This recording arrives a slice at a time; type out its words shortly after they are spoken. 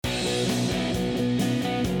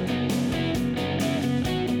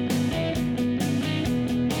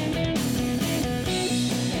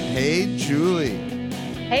Hey, Julie.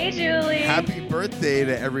 Hey, Julie. Happy birthday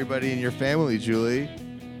to everybody in your family, Julie.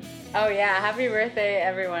 Oh, yeah. Happy birthday,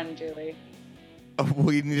 everyone, Julie.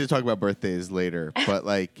 We need to talk about birthdays later, but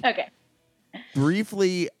Okay.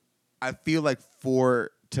 briefly, I feel like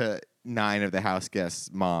 4 to 9 of the house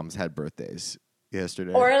guests' moms had birthdays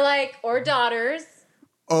yesterday. Or daughters.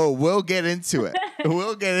 Oh, we'll get into it.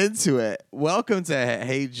 Welcome to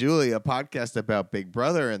Hey Julie, a podcast about Big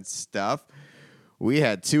Brother and stuff. We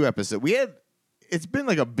had 2 episodes. It's been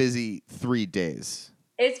like a busy 3 days.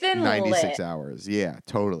 It's been 96 lit. hours. Yeah,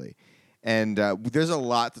 totally. And there's a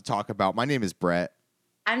lot to talk about. My name is Brett.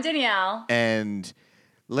 I'm Danielle. And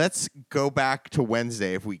let's go back to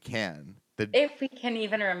Wednesday if we can. If we can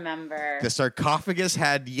even remember. The sarcophagus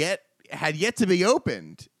had yet to be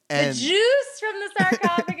opened. And the juice from the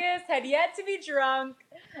sarcophagus had yet to be drunk.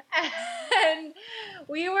 And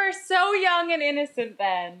we were so young and innocent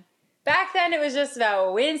then. Back then, it was just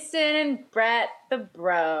about Winston and Brett, the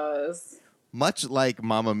bros. Much like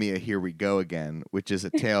Mamma Mia, Here We Go Again, which is a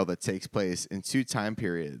tale that takes place in 2 time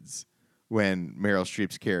periods when Meryl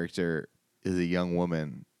Streep's character is a young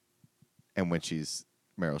woman and when she's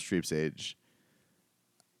Meryl Streep's age.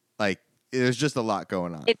 Like, there's just a lot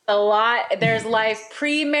going on. It's a lot. There's life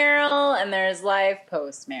pre-Meryl and there's life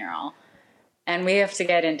post-Meryl. And we have to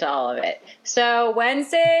get into all of it. So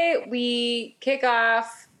Wednesday, we kick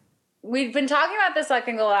off. We've been talking about this, I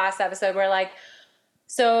think, the last episode where,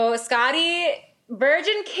 so Scotty,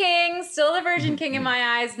 Virgin King, still the Virgin King in my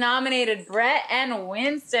eyes, nominated Brett and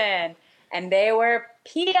Winston. And they were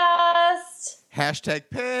pissed. Hashtag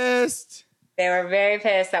pissed. They were very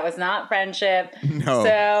pissed. That was not friendship. No.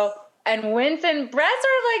 So, and Winston, Brett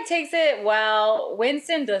sort of takes it well.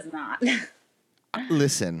 Winston does not.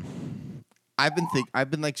 Listen, I've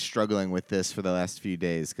been struggling with this for the last few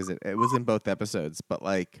days because it was in both episodes, but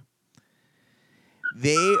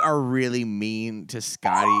they are really mean to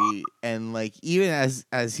Scotty, and even as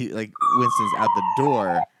he Winston's out the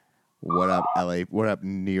door. What up, LA? What up,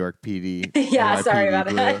 New York PD? Yeah, NYPD sorry about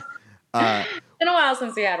Blue. that. It's been a while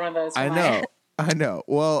since we had one of those. I know.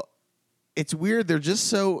 Well, it's weird. They're just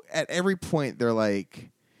so at every point they're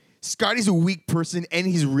like, Scotty's a weak person and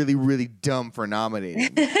he's really, really dumb for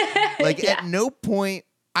nominating. At no point,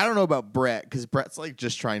 I don't know about Brett because Brett's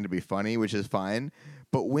just trying to be funny, which is fine.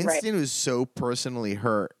 But Winston was so personally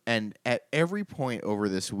hurt, and at every point over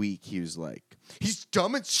this week, he was like, he's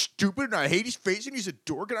dumb and stupid, and I hate his face, and he's a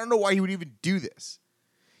dork, and I don't know why he would even do this.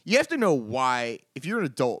 You have to know why, if you're an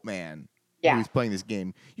adult man who's playing this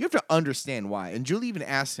game, you have to understand why. And Julie even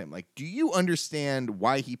asked him, do you understand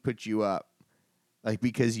why he put you up?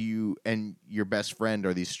 Because you and your best friend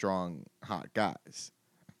are these strong, hot guys.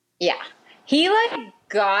 Yeah. He,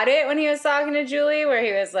 got it when he was talking to Julie, where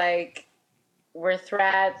he was like, we're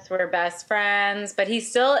threats, we're best friends, but it's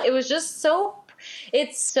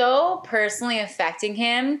so personally affecting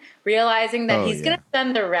him, realizing that he's going to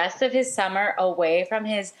spend the rest of his summer away from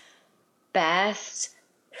his best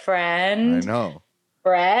friend. I know.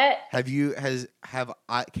 Brett. Can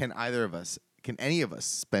any of us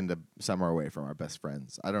spend a summer away from our best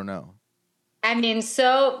friends? I don't know. I mean,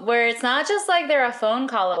 where it's not just they're a phone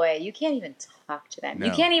call away. You can't even talk to them. No.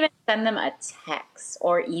 You can't even send them a text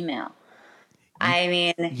or email.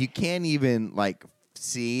 You can't even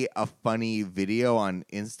see a funny video on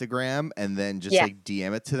Instagram and then just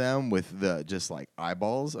DM it to them with the just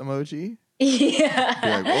eyeballs emoji. Yeah. Be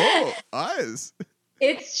like, whoa, eyes.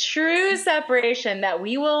 It's true separation that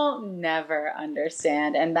we will never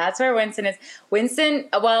understand. And that's where Winston is.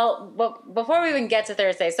 Before we even get to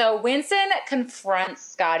Thursday, so Winston confronts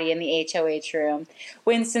Scotty in the HOH room.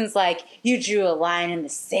 Winston's like, you drew a line in the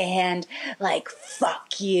sand.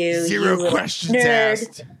 Fuck you. 0 questions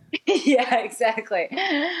asked. Yeah, exactly.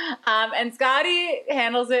 And Scotty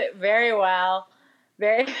handles it very well.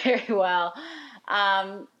 Very, very well.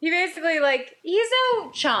 He basically, he's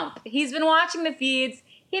no chump. He's been watching the feeds.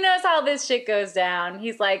 He knows how this shit goes down.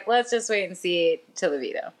 He's like, let's just wait and see till the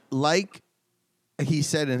veto. Like he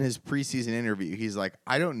said in his preseason interview, he's like,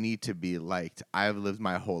 I don't need to be liked. I've lived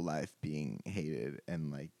my whole life being hated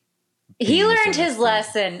and He learned his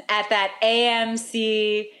lesson at that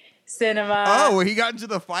AMC cinema. Oh, where he got into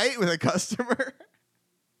the fight with a customer?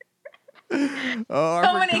 Oh,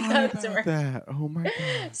 so many customers. That. Oh my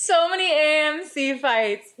god. So many AMC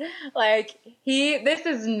fights. This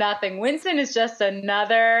is nothing. Winston is just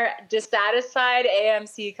another dissatisfied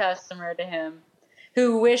AMC customer to him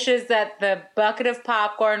who wishes that the bucket of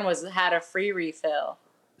popcorn had a free refill.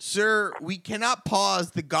 Sir, we cannot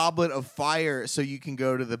pause the goblet of fire so you can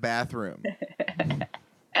go to the bathroom.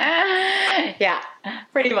 Yeah,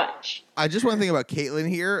 pretty much. I just want to think about Caitlyn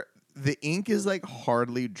here. the ink is like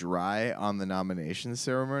hardly dry on the nomination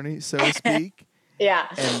ceremony, so to speak. Yeah.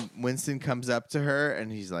 And Winston comes up to her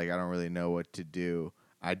and he's like, I don't really know what to do.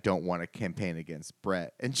 I don't want to campaign against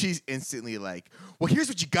Brett. And she's instantly like, well, here's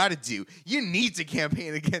what you got to do. You need to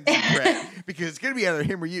campaign against Brett because it's going to be either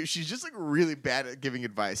him or you. She's just like really bad at giving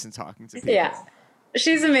advice and talking to people. Yeah.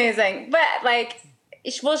 She's amazing. But like,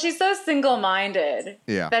 well, she's so single-minded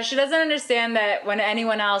that she doesn't understand that when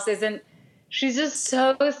anyone else isn't, she's just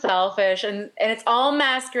so selfish. And it's all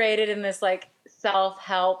masqueraded in this like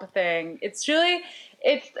self-help thing. It's really,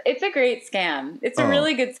 it's a great scam. It's a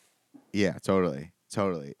really good. Yeah, totally.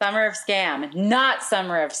 Summer of Scam, not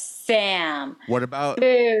Summer of Sam. What about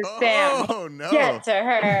Sam? Oh no. Get to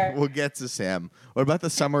her. We'll get to Sam. What about the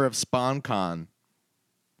Summer of SpawnCon?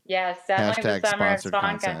 Yes, definitely Hashtag the Summer of sponsored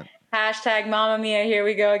SpawnCon. content. Hashtag Mamma Mia, here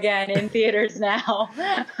we go again in theaters now.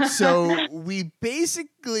 So we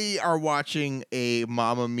basically are watching a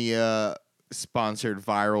Mamma Mia sponsored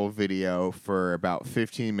viral video for about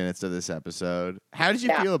 15 minutes of this episode. How did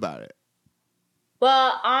you feel about it?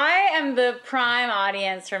 Well, I am the prime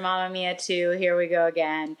audience for Mamma Mia 2, here we go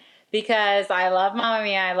again, because I love Mamma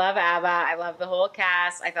Mia, I love ABBA, I love the whole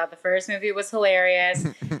cast. I thought the first movie was hilarious.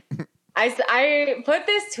 I put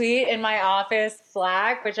this tweet in my office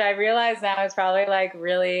Slack, which I realize now is probably like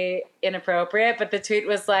really inappropriate, but the tweet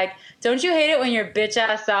was like, don't you hate it when your bitch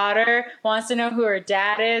ass daughter wants to know who her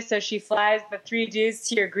dad is, so she flies the 3 dudes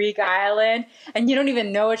to your Greek island and you don't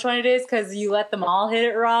even know which one it is because you let them all hit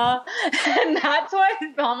it raw? And that's what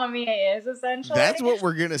Mamma Mia is, essentially. That's what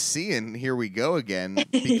we're gonna see in Here We Go Again,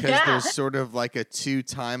 because there's sort of like a 2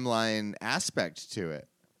 timeline aspect to it.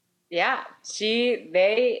 Yeah,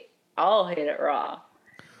 they all hit it raw.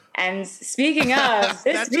 And speaking of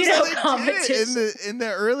this veto competition in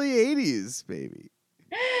the early 80s, baby.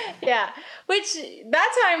 Yeah, which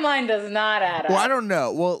that timeline does not add up. Well, I don't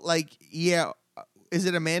know. Well, like, yeah, is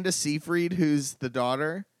it Amanda Seyfried who's the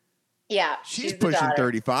daughter? Yeah, she's pushing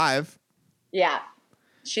 35. Yeah,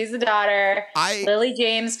 she's the daughter. Lily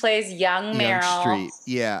James plays young Meryl. Street.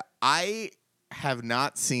 Yeah, I have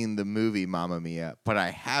not seen the movie Mamma Mia, but I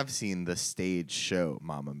have seen the stage show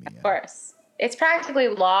Mamma Mia. Of course. It's practically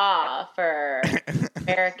law for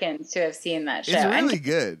Americans to have seen that show. It's really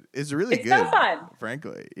good. It's really good. It's so fun.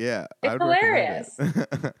 Frankly. Yeah. It's hilarious. So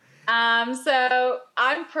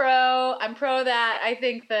I'm pro that. I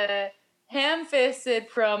think the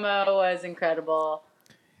ham-fisted promo was incredible.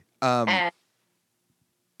 And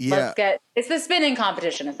it's the spinning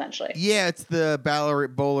competition, essentially. Yeah, it's the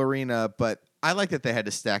ballerina, but I like that they had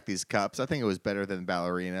to stack these cups. I think it was better than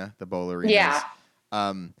ballerina, the ballerinas. Yeah.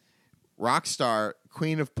 Rockstar,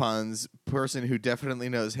 queen of puns, person who definitely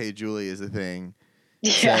knows "Hey Julie" is a thing,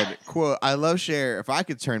 said, quote, I love Cher. If I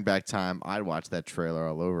could turn back time, I'd watch that trailer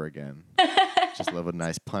all over again. Just love a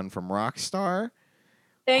nice pun from Rockstar.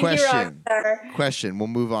 Thank you, Rockstar. Question. We'll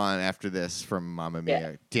move on after this from Mamma Mia.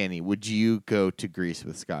 Yeah. Danny, would you go to Greece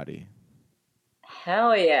with Scotty?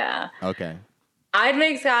 Hell yeah. Okay. I'd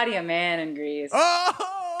make Scotty a man in Greece.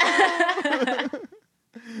 Oh!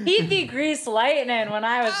 He'd be Grease Lightning when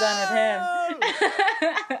I was done with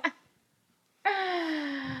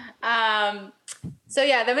him. So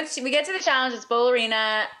yeah, then we get to the challenge. It's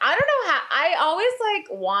ballerina. I don't know how. I always like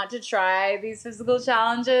want to try these physical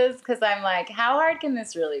challenges because I'm like, how hard can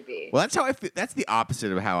this really be? Well, that's how I feel. That's the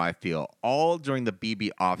opposite of how I feel. All during the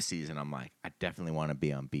BB off season, I'm like, I definitely want to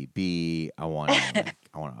be on BB. I want to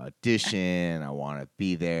audition. I want to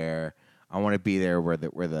be there. I want to be there where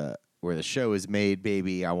the show is made,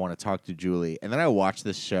 baby. I want to talk to Julie. And then I watch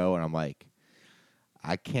this show and I'm like,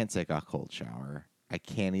 I can't take a cold shower. I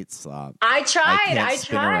can't eat slop. I tried. I can't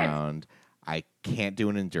spin around. I can't do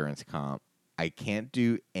an endurance comp. I can't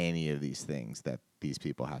do any of these things that these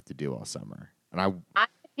people have to do all summer. And I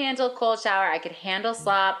could handle cold shower. I could handle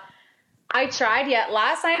slop. I tried.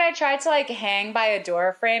 Last night I tried to like hang by a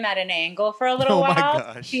door frame at an angle for a little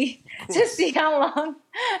while to see how long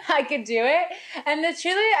I could do it. And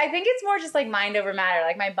truly, I think it's more just like mind over matter.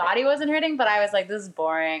 Like my body wasn't hurting, but I was like, this is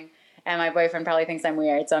boring. And my boyfriend probably thinks I'm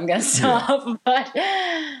weird, so I'm going to stop. Yeah. But do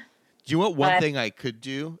you know what one thing I could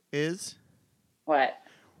do is? What?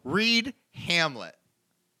 Read Hamlet.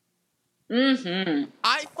 Mm-hmm.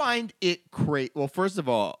 I find it great. Well, first of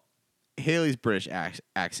all, Haley's British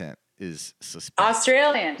accent is suspicious.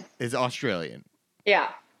 Australian. Is Australian. Yeah.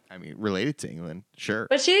 I mean, related to England, sure.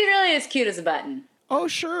 But she really is cute as a button. Oh,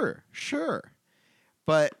 sure.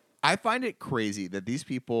 But I find it crazy that these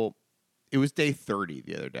people, it was day 30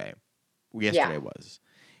 the other day. Yesterday was.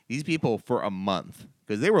 These people for a month,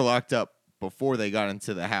 because they were locked up before they got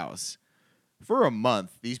into the house. For a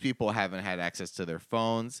month, these people haven't had access to their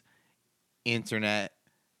phones, internet,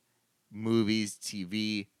 movies,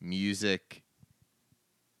 TV, music,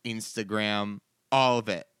 Instagram, all of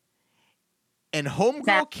it. And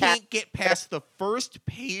Homegirl can't get past the first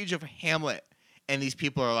page of Hamlet. And these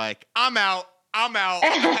people are like, I'm out. I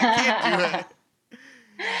can't do it.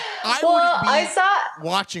 I would be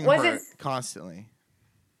watching her constantly.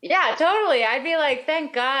 Yeah, totally. I'd be like,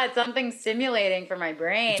 thank God something's stimulating for my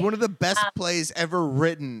brain. It's one of the best plays ever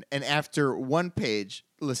written. And after one page,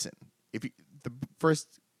 listen, the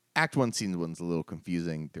first Act 1, Scene 1's a little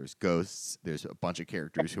confusing. There's ghosts. There's a bunch of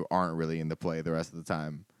characters who aren't really in the play the rest of the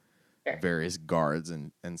time. Sure. Various guards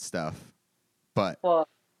and stuff. But come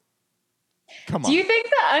on. Do you think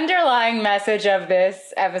the underlying message of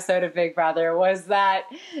this episode of Big Brother was that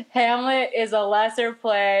Hamlet is a lesser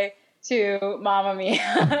play to Mamma Mia?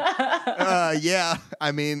 Yeah.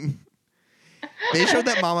 I mean, they showed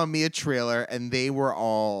that Mamma Mia trailer and they were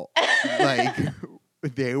all like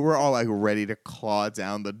ready to claw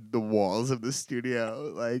down the walls of the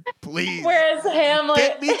studio. Like, please. Whereas Hamlet,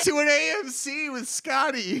 get me to an AMC with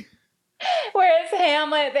Scotty. Whereas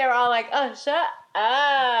Hamlet, they were all like, oh, shut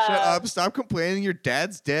up. Shut up. Stop complaining. Your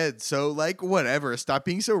dad's dead. So, like, whatever. Stop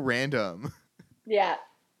being so random. Yeah.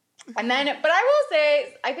 And then, but I will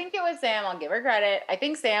say, I think it was Sam. I'll give her credit. I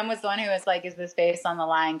think Sam was the one who was like, is this based on The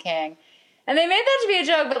Lion King? And they made that to be a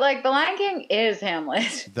joke, but like, The Lion King is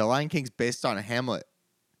Hamlet. The Lion King's based on Hamlet.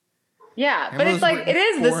 Yeah, Hamlet but it's like, it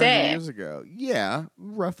is the same. Years ago. Yeah,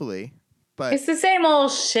 roughly. But it's the same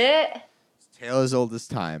old shit. Tale as old as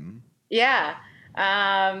time. Yeah.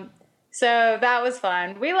 So that was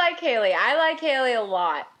fun. We like Haley. I like Haley a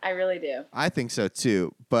lot. I really do. I think so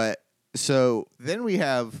too. But so then we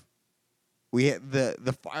have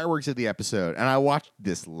the fireworks of the episode, and I watched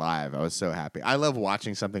this live. I was so happy. I love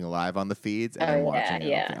watching something live on the feeds and then watching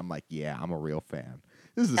it. I'm like, yeah, I'm a real fan.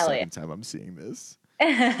 This is the second time I'm seeing this.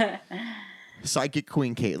 Psychic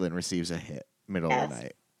Queen Caitlyn receives a hit middle of the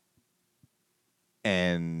night.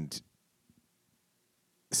 And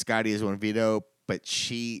Scotty has one veto, but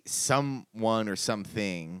someone or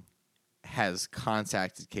something has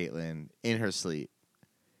contacted Caitlyn in her sleep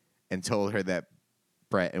and told her that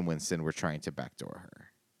Brett and Winston were trying to backdoor her.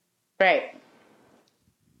 Right.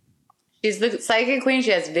 She's the psychic queen.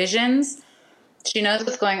 She has visions. She knows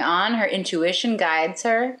what's going on. Her intuition guides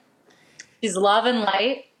her. She's love and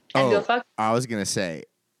light. And I was going to say,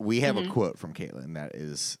 we have a quote from Caitlyn that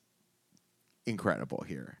is incredible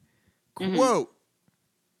here. Quote,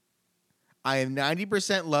 I am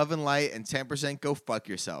 90% love and light and 10% go fuck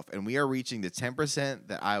yourself. And we are reaching the 10%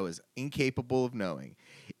 that I was incapable of knowing.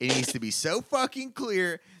 It needs to be so fucking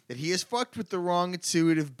clear that he is fucked with the wrong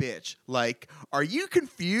intuitive bitch. Like, are you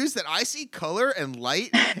confused that I see color and light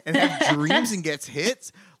and have dreams and gets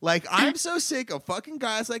hits? Like, I'm so sick of fucking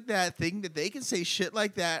guys like that thinking that they can say shit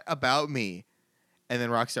like that about me. And then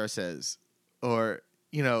Rockstar says, or,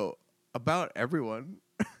 about everyone.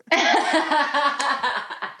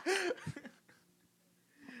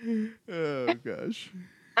 Oh, gosh.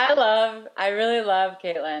 I really love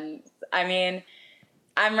Caitlyn. I mean,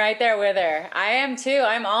 I'm right there with her. I am too.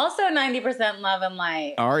 I'm also 90% love and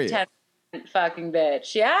light. Are you? 10% fucking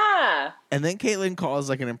bitch. Yeah. And then Caitlyn calls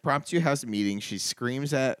like an impromptu house meeting. She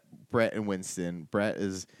screams at Brett and Winston. Brett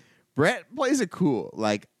plays it cool.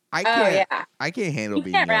 Like, I can't handle being.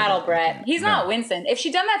 You can't rattle Brett. He's not Winston. If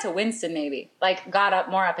she'd done that to Winston, maybe got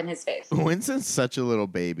more up in his face. Winston's such a little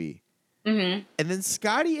baby. Mm-hmm. And then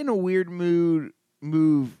Scotty, in a weird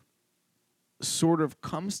move, sort of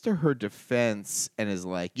comes to her defense and is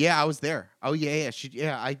like, "Yeah, I was there. Oh yeah.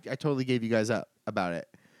 I totally gave you guys up about it."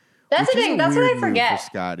 That's the thing. That's what I forget. For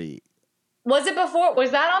Scotty, was it before?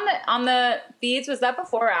 Was that on the feeds? Was that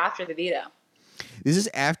before or after the veto? This is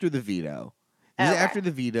after the veto. After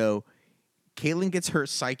the veto. Caitlyn gets her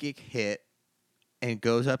psychic hit and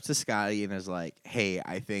goes up to Scotty and is like, "Hey,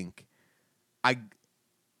 I think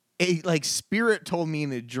Spirit told me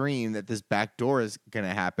in a dream that this back door is going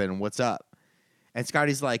to happen. What's up?" And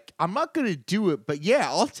Scotty's like, "I'm not going to do it, but yeah,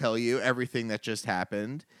 I'll tell you everything that just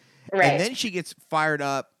happened." Right. And then she gets fired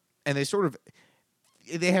up and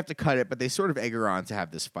they have to cut it, but they sort of egg her on to have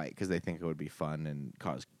this fight because they think it would be fun and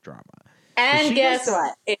cause drama. And guess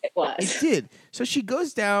what? It was. It did. So she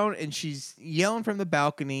goes down and she's yelling from the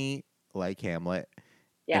balcony like Hamlet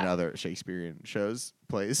and other Shakespearean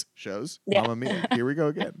plays. Yeah. Mamma Mia. Here we go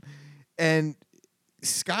again. And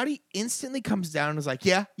Scotty instantly comes down and is like,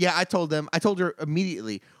 yeah, I told her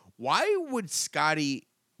immediately. Why would Scotty,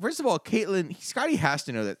 first of all, Scotty has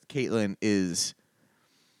to know that Caitlyn is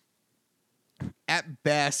at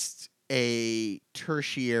best a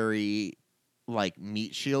tertiary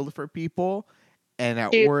meat shield for people. and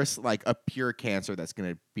at She- worst, like a pure cancer that's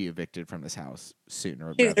going to be evicted from this house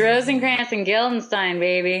sooner. She's Rosencrantz and Guildenstein,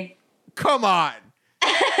 baby. Come on.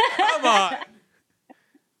 Come on.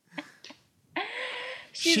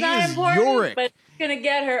 She's She not is important, Yorick. but she's gonna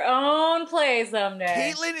get her own play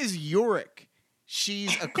someday. Caitlyn is Yorick.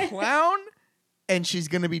 She's a clown, and she's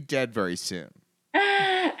going to be dead very soon.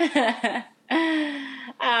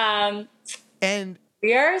 And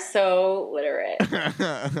We are so literate.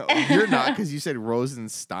 you're not, because you said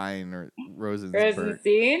Rosenstein or Rosensberg.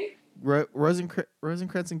 Rosenstein?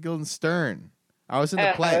 Rosencrantz and Guildenstern. I was in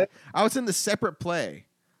the play. I was in the separate play.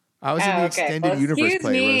 I was in the extended universe excuse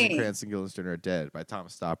play. me. Rosencrantz and Guildenstern Are Dead by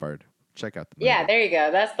Thomas Stoppard. Check out the movie. Yeah, there you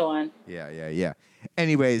go. That's the one. Yeah.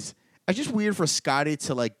 Anyways, it's just weird for Scotty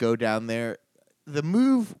to like go down there. The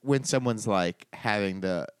move when someone's like having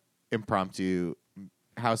the impromptu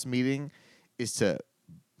house meeting is to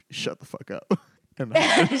shut the fuck up.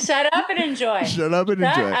 Shut up and enjoy. Shut up and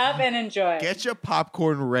enjoy. Shut up and enjoy. Get your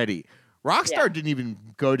popcorn ready. Rockstar didn't even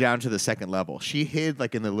go down to the second level. She hid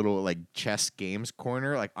like in the little like chess games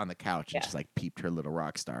corner, like on the couch, and just like peeped her little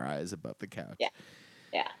rockstar eyes above the couch.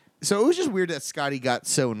 Yeah. So it was just weird that Scotty got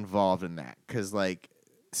so involved in that, because like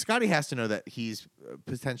Scotty has to know that he's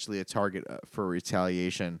potentially a target for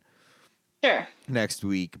retaliation. Sure. Next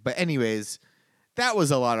week. But anyways, that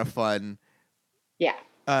was a lot of fun. Yeah.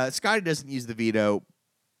 Scotty doesn't use the veto.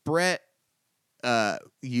 Brett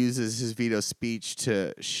uses his veto speech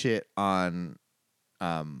to shit on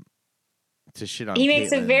He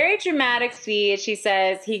makes a Caitlyn. very dramatic speech. He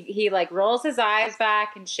says he like rolls his eyes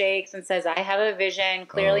back and shakes and says, "I have a vision,"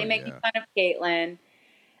 clearly making fun of Caitlyn.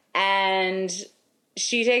 And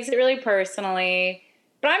she takes it really personally.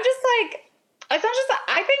 But I'm just like, it's not just,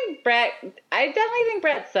 I definitely think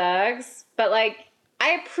Brett sucks, but like,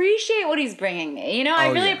 I appreciate what he's bringing me. You know, I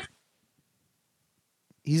really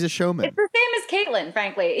He's a showman. It's the same as Caitlyn,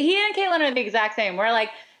 frankly. He and Caitlyn are the exact same. We're like,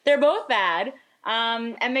 they're both bad.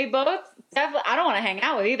 And they both definitely, I don't want to hang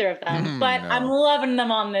out with either of them, but No. I'm loving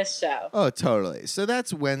them on this show. Oh, totally. So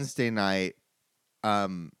that's Wednesday night.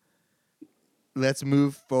 Let's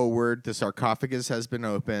move forward. The sarcophagus has been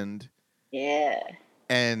opened. Yeah.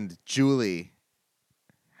 And Julie,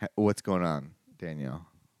 what's going on, Danielle?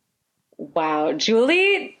 Wow.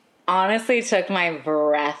 Julie honestly took my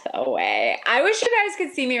breath away. I wish you guys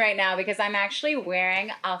could see me right now because I'm actually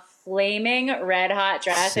wearing a flaming red hot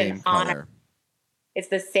dress Same in honor. color. It's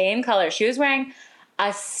the same color. She was wearing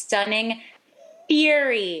a stunning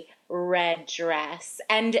fury red dress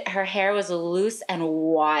and her hair was loose and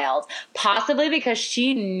wild, possibly because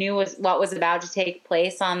she knew what was about to take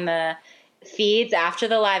place on the feeds after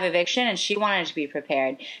the live eviction and she wanted to be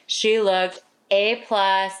prepared. She looked A+,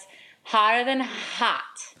 hotter than hot.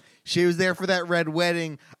 She was there for that red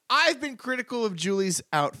wedding. I've been critical of Julie's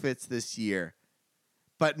outfits this year,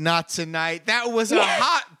 but not tonight. That was a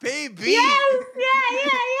hot baby. Yes,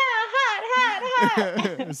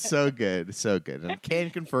 hot. So good. And I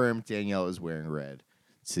can confirm Danielle is wearing red.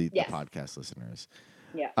 See the podcast listeners.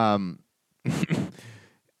 Yeah.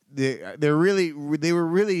 They were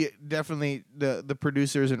really definitely the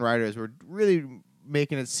producers and writers were really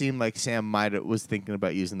making it seem like Sam was thinking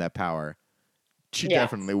about using that power. She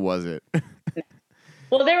definitely wasn't.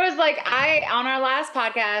 Well, there was on our last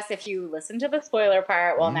podcast, if you listen to the spoiler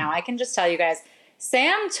part, now I can just tell you guys,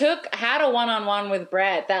 Sam had a one-on-one with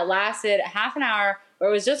Brett that lasted half an hour where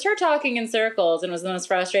it was just her talking in circles and was the most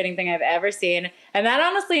frustrating thing I've ever seen. And that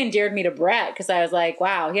honestly endeared me to Brett because I was like,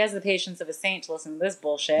 wow, he has the patience of a saint to listen to this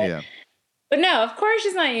bullshit. Yeah. But no, of course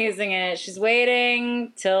she's not using it. She's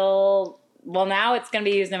waiting till, now it's going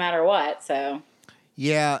to be used no matter what, so.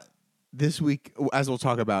 Yeah. This week, as we'll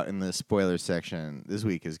talk about in the spoiler section, this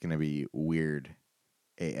week is going to be weird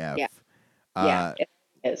AF. Yeah, it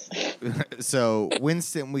is. So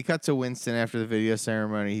we cut to Winston after the video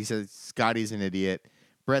ceremony. He says Scotty's an idiot.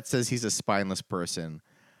 Brett says he's a spineless person.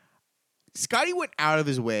 Scotty went out of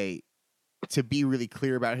his way to be really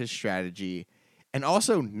clear about his strategy and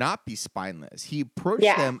also not be spineless. He approached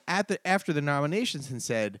them after the nominations and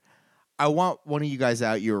said, I want one of you guys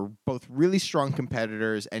out. You're both really strong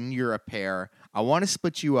competitors and you're a pair. I want to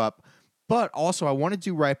split you up, but also I want to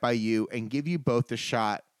do right by you and give you both the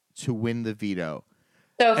shot to win the veto.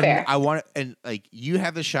 So fair. You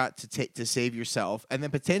have the shot to save yourself and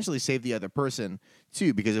then potentially save the other person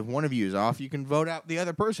too, because if one of you is off, you can vote out the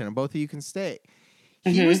other person and both of you can stay.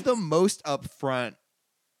 Mm-hmm. He was the most upfront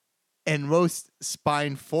and most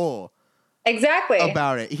spineful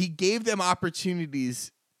about it. He gave them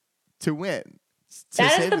opportunities to win.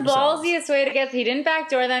 That is the ballsiest way to get. He didn't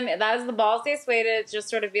backdoor them. That is the ballsiest way to just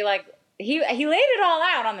sort of be like, he laid it all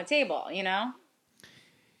out on the table, you know?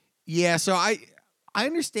 Yeah, so I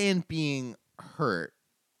understand being hurt.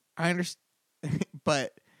 I understand,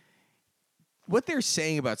 but what they're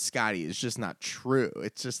saying about Scotty is just not true.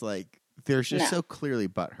 It's just like they're just so clearly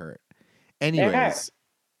butthurt. Anyways,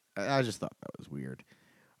 I just thought that was weird.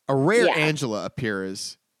 A rare Angela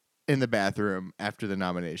appears in the bathroom after the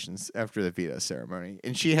nominations, after the veto ceremony,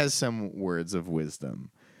 and she has some words of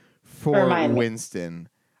wisdom for Winston.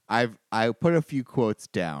 I put a few quotes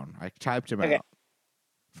down. I typed them out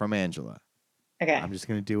from Angela. Okay. I'm just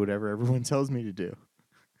gonna do whatever everyone tells me to do.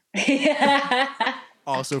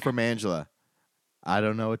 Also from Angela. I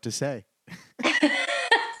don't know what to say.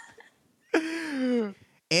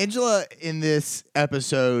 Angela in this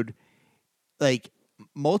episode, like,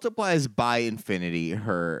 multiplies by infinity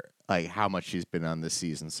her, like, how much she's been on this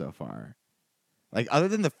season so far. Like, other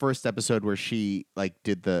than the first episode where she, like,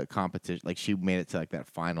 did the competition, like, she made it to, like, that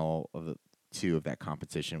final of the 2 of that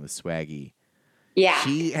competition with Swaggy. Yeah.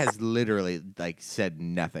 She has literally, like, said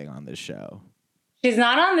nothing on this show. She's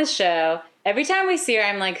not on this show. Every time we see her,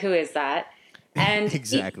 I'm like, who is that? And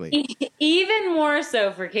exactly. Even more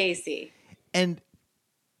so for Casey. And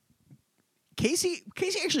Casey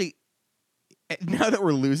actually, now that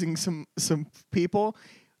we're losing some people,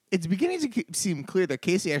 it's beginning to seem clear that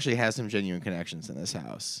Casey actually has some genuine connections in this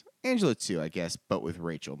house. Angela too, I guess, but with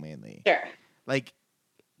Rachel mainly. Sure. Like,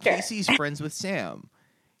 Casey's friends with Sam.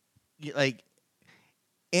 Like,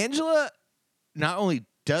 Angela not only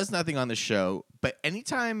does nothing on the show, but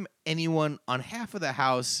anytime anyone on half of the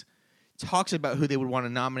house talks about who they would want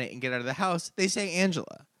to nominate and get out of the house, they say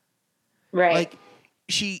Angela. Right. Like,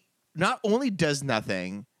 she not only does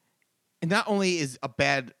nothing, and not only is a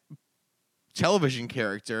bad television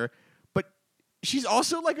character, but she's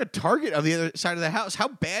also like a target of the other side of the house. How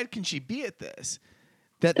bad can she be at this?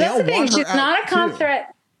 That that's the thing. She's not a comp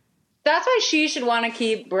threat. That's why she should want to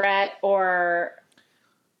keep Brett, or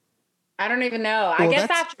I don't even know. Well, I guess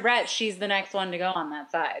after Brett, she's the next one to go on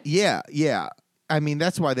that side. Yeah, yeah. I mean,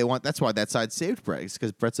 that's why that side saved Brett,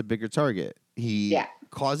 because Brett's a bigger target. He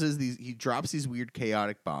causes he drops these weird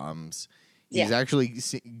chaotic bombs. He's actually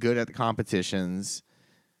good at the competitions.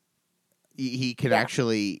 He can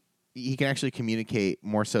actually communicate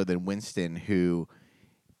more so than Winston, who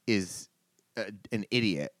is an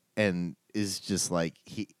idiot and is just like,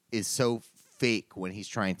 he is so fake when he's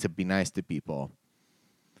trying to be nice to people.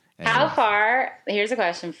 And how far? Here's a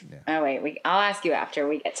question. Oh wait, I'll ask you after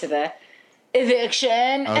we get to the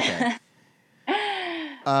eviction. Okay.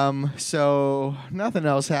 So nothing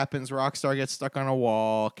else happens. Rockstar gets stuck on a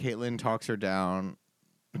wall. Caitlyn talks her down,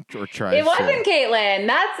 or tries. It wasn't Caitlyn.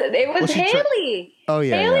 It was Haley.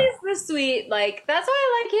 Haley's the sweet. Like, that's why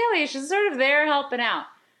I like Haley. She's sort of there helping out.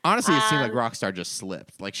 Honestly, it seemed like Rockstar just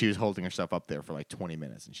slipped. Like, she was holding herself up there for like 20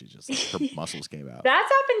 minutes, and she just, like, her muscles came out.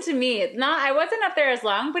 That's happened to me. I wasn't up there as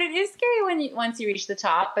long, but it is scary once you reach the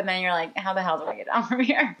top, and then you're like, how the hell do I get down from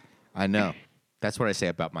here? I know. That's what I say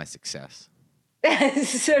about my success.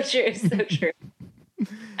 So true. So true.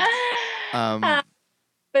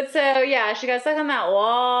 But so, yeah, she got stuck on that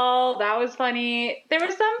wall. That was funny. There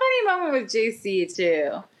was some funny moment with JC,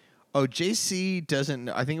 too. Oh, JC doesn't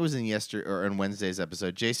know. I think it was in Wednesday's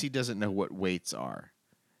episode. JC doesn't know what weights are.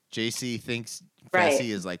 JC thinks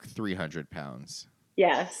Fessy is like 300 pounds.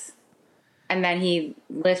 Yes. And then he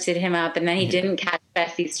lifted him up, and then he didn't catch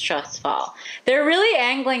Fessy's trust fall. They're really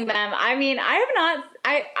angling them. I mean, I've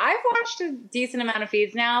watched a decent amount of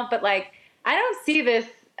feeds now, but like, I don't see this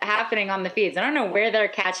happening on the feeds. I don't know where they're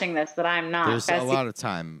catching this that I'm not. There's a lot of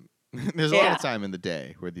time. There's a lot of time in the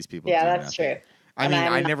day where these people do that's nothing. True. I mean,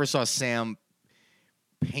 I never saw Sam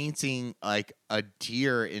painting like a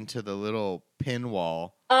deer into the little pin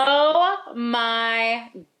wall. Oh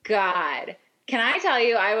my God. Can I tell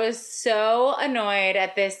you, I was so annoyed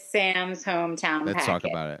at this Sam's hometown Let's packet. talk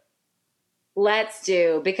about it. Let's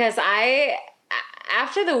do. Because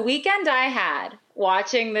after the weekend I had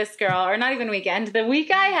watching this girl, or not even weekend, the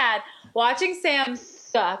week I had watching Sam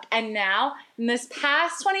suck, and now in this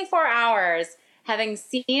past 24 hours, having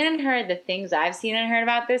seen and heard the things I've seen and heard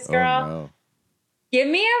about this girl, give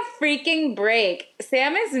me a freaking break.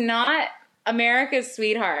 Sam is not America's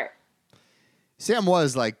sweetheart. Sam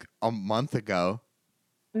was like a month ago.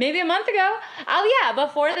 Maybe a month ago. Oh, yeah.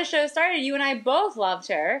 Before the show started, you and I both loved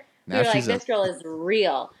her. We were like, this girl is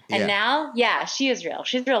real. And now, she is real.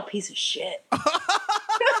 She's a real piece of shit.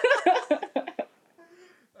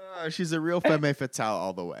 She's a real femme fatale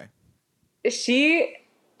all the way. She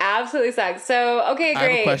absolutely sucks. So, okay, great. I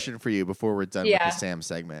have a question for you before we're done with the Sam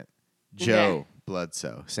segment. Joe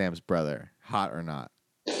Bledsoe, Sam's brother, hot or not?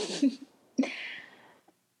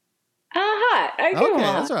 Hot. Okay,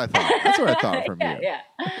 that's what I thought. That's what I thought from you. Yeah.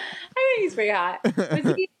 I think he's pretty hot.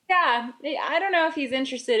 But yeah, I don't know if he's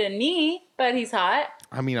interested in me, but he's hot.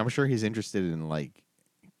 I mean, I'm sure he's interested in like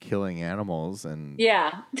killing animals and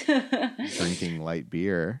Yeah. drinking light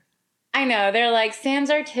beer. I know. They're like,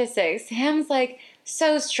 Sam's artistic. Sam's like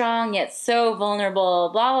so strong yet so vulnerable.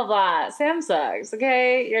 Blah, blah, blah. Sam sucks,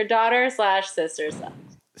 okay? Your daughter / sister sucks.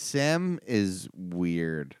 Sam is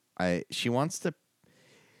weird. She wants to,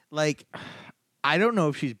 like, I don't know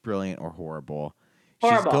if she's brilliant or horrible.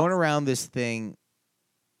 Horrible. She's going around this thing.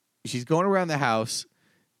 She's going around the house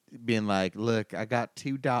being like, look, I got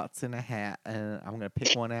 2 dots in a hat, and I'm going to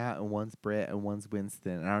pick one out, and one's Brett and one's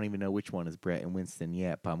Winston. And I don't even know which one is Brett and Winston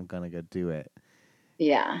yet, but I'm going to go do it.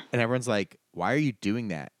 Yeah. And everyone's like, why are you doing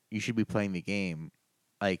that? You should be playing the game.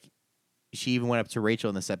 Like, she even went up to Rachel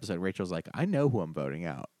in this episode. Rachel's like, I know who I'm voting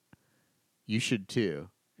out. You should too.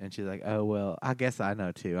 And she's like, oh, well, I guess I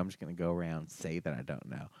know too. I'm just going to go around and say that I don't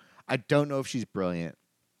know. I don't know if she's brilliant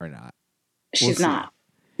or not. She's not.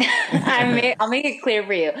 I'll make it clear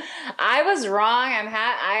for you. I was wrong.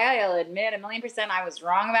 I'll admit 1,000,000% I was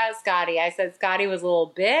wrong about Scotty. I said Scotty was a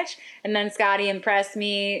little bitch, and then Scotty impressed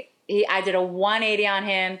me. I did a 180 on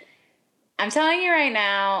him. I'm telling you right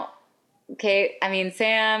now, okay, I mean,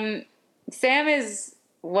 Sam is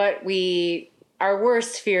what our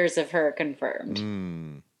worst fears of her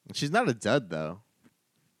confirmed. She's not a dud, though.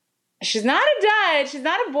 She's not a dud. She's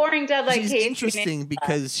not a boring dud like She's Casey interesting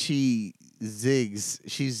because she zigs.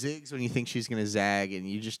 She zigs when you think she's going to zag, and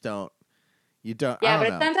you just don't. You don't. Yeah, I don't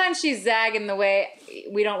but know. sometimes she's zagging the way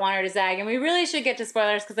we don't want her to zag, and we really should get to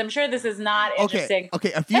spoilers because I'm sure this is not interesting.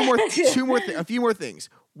 Okay. A few more things.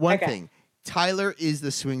 One thing. Tyler is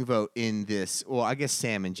the swing vote in this. Well, I guess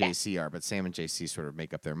Sam and JC are, but Sam and JC sort of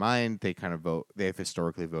make up their mind. They kind of vote. They have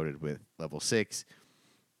historically voted with level 6.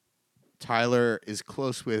 Tyler is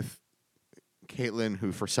close with Caitlin,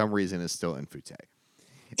 who for some reason is still in Fute.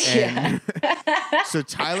 And so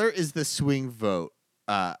Tyler is the swing vote,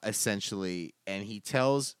 essentially, and he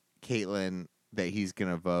tells Caitlin that he's going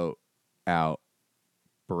to vote out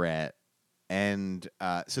Brett. And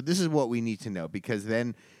so this is what we need to know, because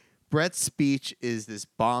then Brett's speech is this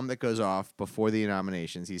bomb that goes off before the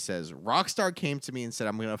nominations. He says, Rockstar came to me and said,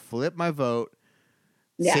 I'm going to flip my vote,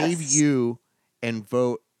 save you, and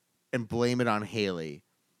vote and blame it on Haley.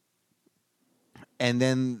 And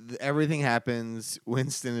then everything happens.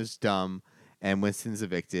 Winston is dumb, and Winston's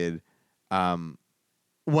evicted. One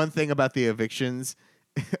thing about the evictions.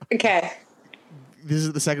 Okay. This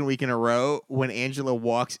is the second week in a row when Angela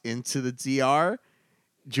walks into the DR.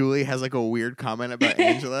 Julie has like a weird comment about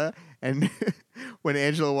Angela. And when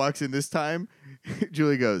Angela walks in this time,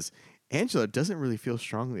 Julie goes, Angela doesn't really feel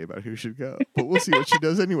strongly about who should go, but we'll see what she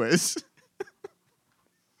does anyways.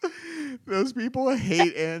 Those people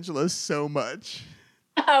hate Angela so much.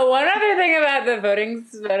 One other thing about the voting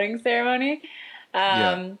ceremony.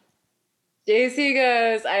 JC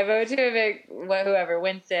goes, I vote to evict whoever,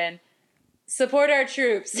 Winston. Support our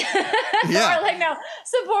troops. Yeah. Or like, no,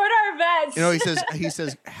 support our vets. You know, he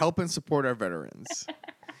says, help and support our veterans.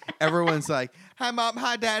 Everyone's like, hi, Mom,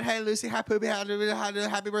 hi, Dad, hi, Lucy, hi, Poopy, happy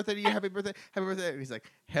birthday to you, happy birthday. And he's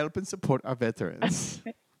like, help and support our veterans.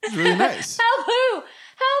 It's really nice. Help who?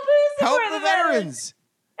 Support the veterans.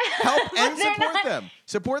 Help and support them.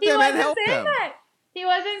 Support them and help them. That. He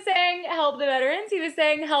wasn't saying help the veterans. He was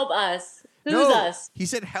saying help us. Who's us? He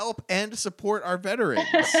said help and support our veterans.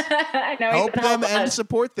 No, help them and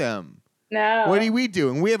support them. No. What are we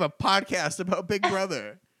doing? We have a podcast about Big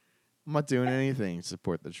Brother. I'm not doing anything to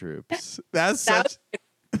support the troops.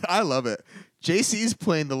 I love it. JC's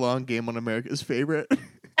playing the long game on America's Favorite.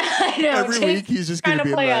 I know. Every week he's just going to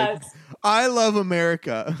be like, I love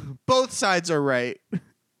America. Both sides are right.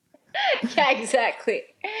 Yeah, exactly.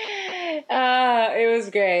 It was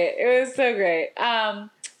great. It was so great.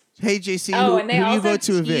 Hey, JC, who do you vote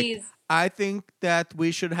to evict? I think that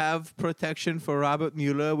we should have protection for Robert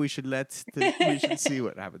Mueller. We should see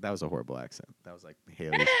what happened. That was a horrible accent. That was like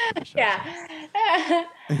Haley's. Yeah.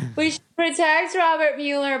 We should protect Robert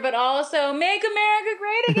Mueller, but also make America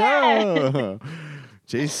great again.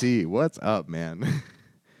 JC, what's up, man?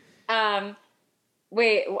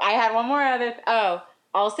 Wait, I had one more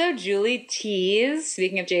also Julie teased,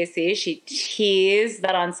 speaking of JC, she teased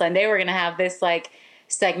that on Sunday we're going to have this like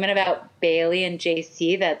segment about Bailey and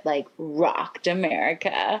JC that like rocked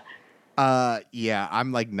America. Yeah,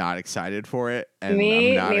 I'm like not excited for it, and Me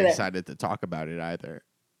I'm not neither. excited to talk about it either.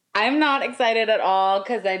 I'm not excited at all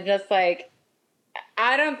because I'm just like,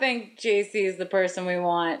 I don't think JC is the person we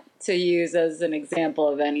want to use as an example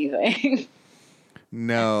of anything.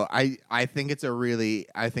 No, I think it's like,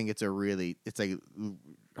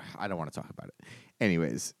 I don't want to talk about it.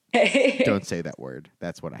 Anyways, don't say that word.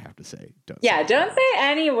 That's what I have to say. Don't. Yeah, say don't say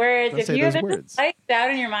any words. Don't If say you those have words. a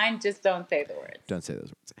doubt in your mind, just don't say the words. Don't say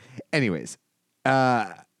those words. Anyways,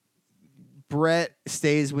 Brett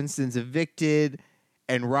stays. Winston's evicted,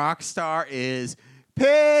 and Rockstar is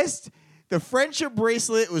pissed. The friendship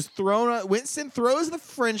bracelet was thrown on. Winston throws the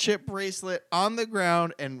friendship bracelet on the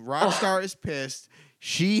ground, and Rockstar is pissed.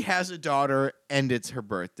 She has a daughter, and it's her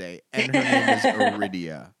birthday, and her name is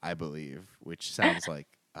Iridia, I believe, which sounds like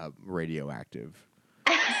radioactive.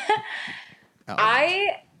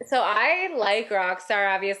 I like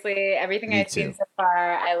Rockstar. Obviously, everything Me I've too. seen so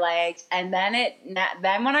far, I liked. And then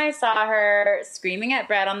when I saw her screaming at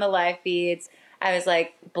Brett on the live feeds, I was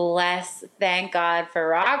like, bless, thank God for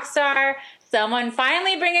Rockstar. Someone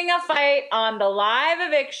finally bringing a fight on the live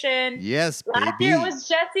eviction. Yes, Last baby. year it was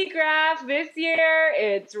Jesse Graff. This year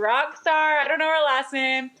it's Rockstar. I don't know her last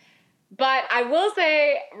name. But I will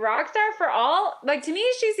say, Rockstar, for all, like, to me,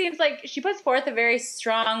 she seems like she puts forth a very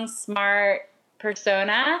strong, smart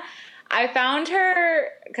persona. I found her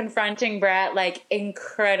confronting Brett, like,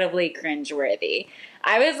 incredibly cringeworthy.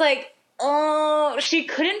 I was like, oh, she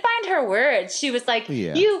couldn't find her words. She was like,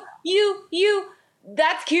 Yeah. you,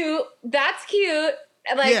 that's cute.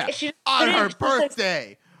 Like, yeah, she just on her couldn't-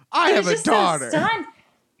 birthday. I have a just so daughter. stunned.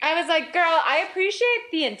 I was like, girl, I appreciate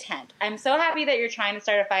the intent. I'm so happy that you're trying to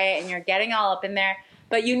start a fight and you're getting all up in there,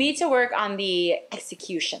 but you need to work on the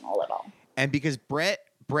execution a little. And because Brett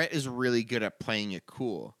is really good at playing it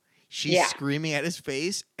cool. She's screaming at his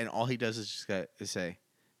face, and all he does is just say,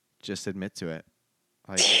 just admit to it.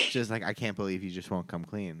 Like, just like, I can't believe you just won't come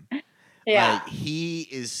clean. Yeah. Like, he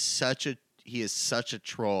is such a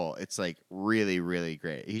troll. It's like really, really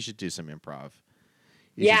great. He should do some improv.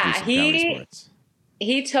 He should do some comedy sports.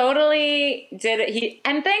 He totally did it.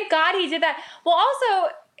 And thank God he did that. Well, also,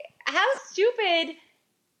 how stupid,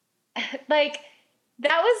 like,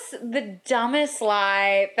 that was the dumbest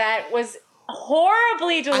lie that was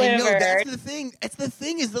horribly delivered. I know, that's the thing. That's the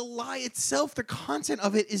thing is the lie itself, the content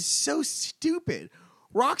of it is so stupid.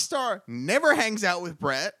 Rockstar never hangs out with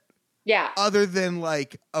Brett. Yeah. Other than,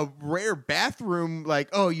 like, a rare bathroom, like,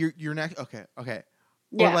 oh, you're next. Okay.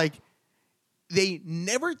 Yeah. Or, like, they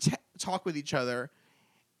never talk with each other.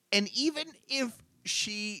 And even if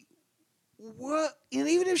she was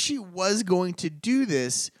going to do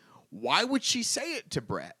this, why would she say it to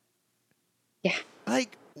Brett? Yeah.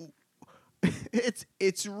 Like,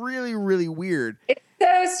 it's really, really weird. It's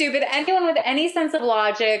so stupid. Anyone with any sense of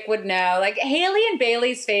logic would know. Like, Haley and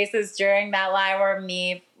Bailey's faces during that lie were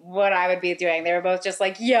what I would be doing. They were both just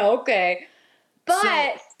like, yeah, okay.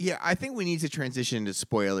 But so, I think we need to transition into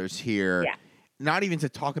spoilers here. Yeah. Not even to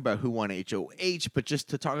talk about who won HOH, but just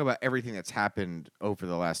to talk about everything that's happened over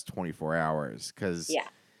the last 24 hours. Because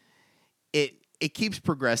it keeps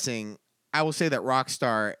progressing. I will say that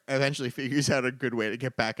Rockstar eventually figures out a good way to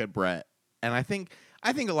get back at Brett. And I think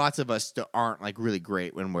lots of us aren't, like, really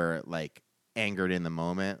great when we're, like, angered in the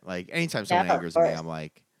moment. Like, anytime someone angers me, I'm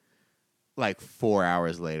like 4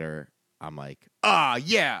 hours later, I'm like,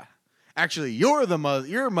 yeah. Actually, your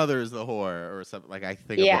mother is the whore, or something. Like, I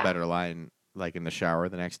think of a better line, like, in the shower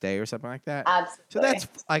the next day or something like that. Absolutely. So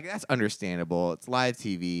that's understandable. It's live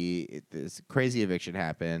TV. This crazy eviction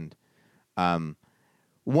happened. One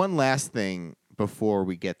last thing before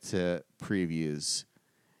we get to previews.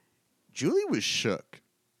 Julie was shook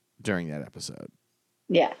during that episode.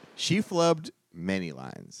 Yeah. She flubbed many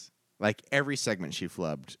lines. Like, every segment she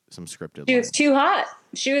flubbed some scripted She lines. was too hot.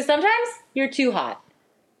 Sometimes you're too hot.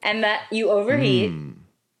 And that you overheat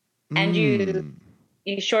and you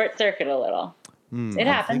short circuit a little. It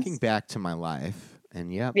happens. I'm thinking back to my life,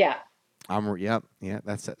 and that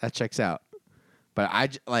checks out. But I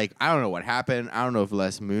don't know what happened. I don't know if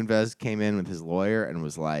Les Moonves came in with his lawyer and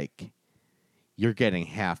was like, you're getting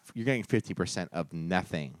 50% of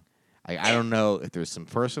nothing. I don't know if there's some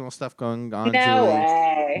personal stuff going on, No Julie.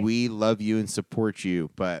 way. We love you and support you,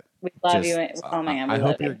 but we love you. Oh my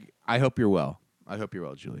God, I hope you're well. I hope you're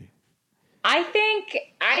well, Julie. I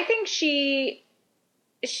think she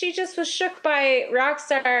just was shook by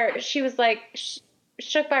Rockstar. She was like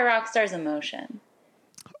shook by Rockstar's emotion.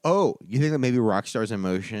 Oh, you think that maybe Rockstar's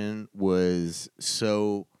emotion was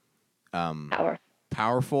so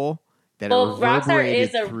powerful that it Rockstar reverberated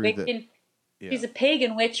is a through Wiccan. She's a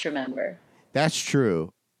pagan witch, remember? That's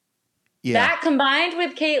true. Yeah. That combined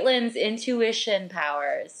with Caitlyn's intuition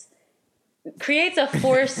powers creates a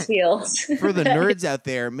force field. For the nerds out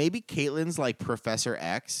there, maybe Caitlyn's like Professor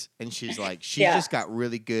X, and she's just got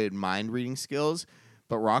really good mind reading skills.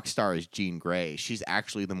 But Rockstar is Jean Grey. She's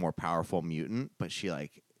actually the more powerful mutant, but she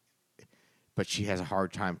has a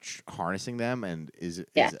hard time harnessing them and is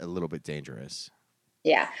a little bit dangerous.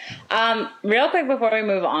 Yeah. Real quick before we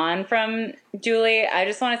move on from Julie, I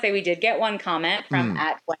just want to say we did get one comment from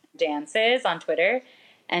 @Dances on Twitter.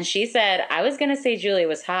 And she said, I was going to say Julie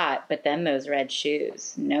was hot, but then those red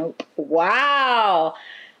shoes. Nope. Wow.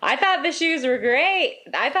 I thought the shoes were great.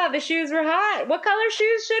 I thought the shoes were hot. What color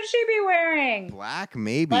shoes should she be wearing? Black,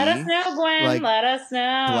 maybe. Let us know, Gwen. Like, let us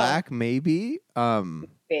know. Black, maybe.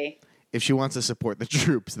 Maybe. If she wants to support the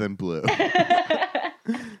troops, then blue.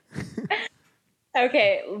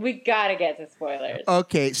 Okay, we gotta get to spoilers.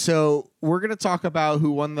 Okay, so we're going to talk about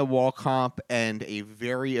who won the wall comp and a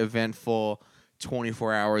very eventful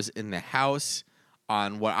 24 hours in the house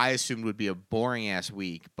on what I assumed would be a boring-ass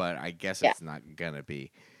week, but I guess it's not going to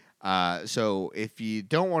be. So if you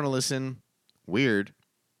don't want to listen, weird,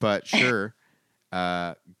 but sure.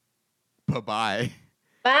 Bye-bye. Bye.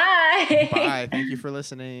 Bye. Thank you for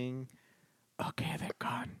listening. Okay, they're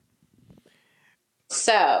gone.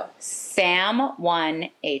 So, Sam won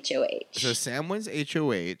HOH. So Sam wins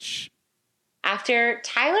HOH. After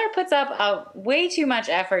Tyler puts up a way too much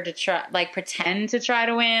effort to try, like pretend to try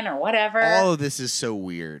to win or whatever. All of this is so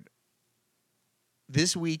weird.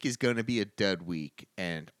 This week is going to be a dud week,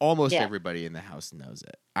 and almost everybody in the house knows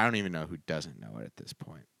it. I don't even know who doesn't know it at this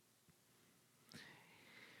point.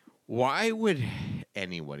 Why would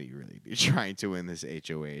anybody really be trying to win this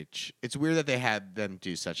HOH? It's weird that they had them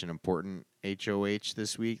do such an important HOH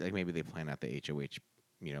this week. Like maybe they plan out the HOH,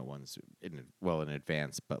 ones in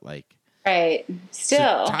advance, but like. Right.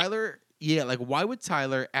 Still. So Tyler, like why would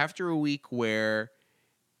Tyler, after a week where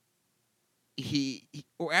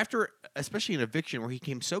or after, especially an eviction where he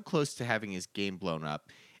came so close to having his game blown up,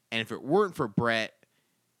 and if it weren't for Brett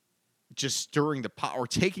just stirring the pot or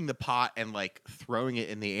taking the pot and like throwing it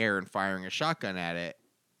in the air and firing a shotgun at it,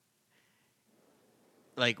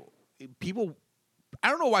 like people, I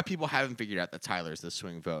don't know why people haven't figured out that Tyler's the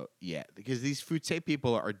swing vote yet, because these Fute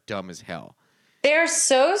people are dumb as hell. They're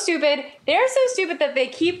so stupid. They're so stupid that they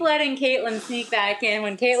keep letting Caitlyn sneak back in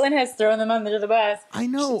when Caitlyn has thrown them under the bus. I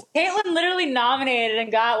know. Caitlyn literally nominated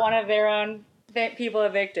and got one of their own people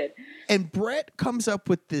evicted. And Brett comes up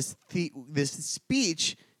with this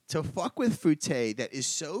speech to fuck with Fute that is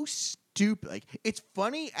so stupid. Like, it's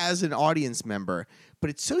funny as an audience member, but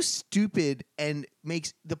it's so stupid and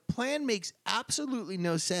the plan makes absolutely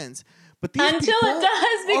no sense. But these Until it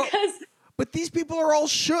does, because... But these people are all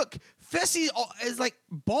shook. Fessy is like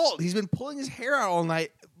bald. He's been pulling his hair out all night.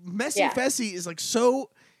 Messy Fessy is like so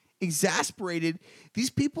exasperated. These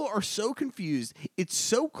people are so confused. It's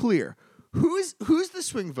so clear. Who's the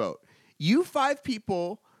swing vote? You 5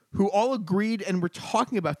 people who all agreed and were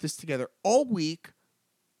talking about this together all week,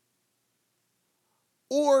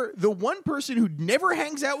 or the one person who never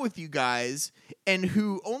hangs out with you guys and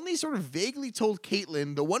who only sort of vaguely told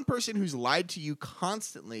Caitlyn, the one person who's lied to you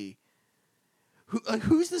constantly.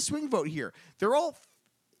 Who's the swing vote here? They're all.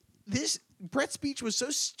 This Brett's speech was so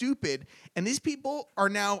stupid, and these people are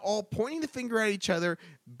now all pointing the finger at each other,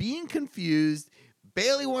 being confused.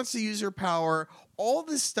 Bailey wants to use her power, all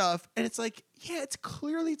this stuff, and it's like, yeah, it's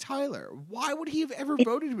clearly Tyler. Why would he have ever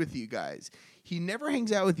voted with you guys? He never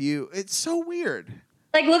hangs out with you. It's so weird.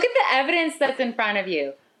 Like, look at the evidence that's in front of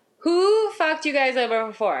you. Who fucked you guys over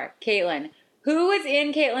before? Caitlyn. Who was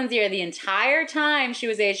in Caitlyn's ear the entire time she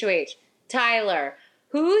was HOH? Tyler.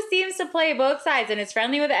 Who seems to play both sides and is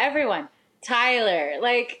friendly with everyone? Tyler.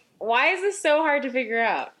 Like, why is this so hard to figure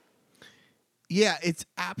out? Yeah, it's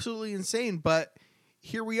absolutely insane. But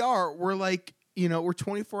here we are. We're like, we're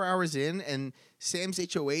 24 hours in, and Sam's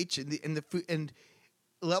HOH and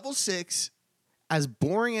level 6, as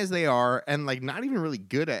boring as they are, and like not even really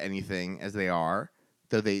good at anything as they are,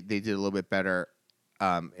 though they did a little bit better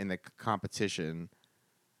in the competition.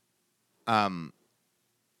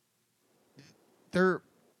 They're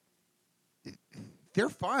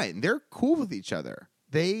fine. They're cool with each other.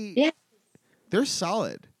 They're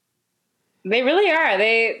solid. They really are.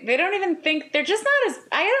 They don't even think, they're just not as,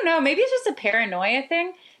 I don't know, maybe it's just a paranoia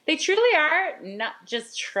thing. They truly are not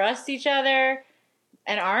just trust each other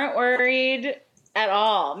and aren't worried at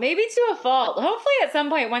all. Maybe to a fault. Hopefully at some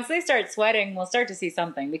point, once they start sweating, we'll start to see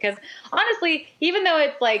something. Because honestly, even though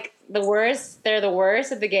it's like they're the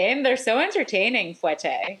worst of the game, they're so entertaining,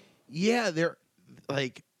 Fouette. Yeah, they're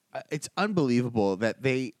like, it's unbelievable that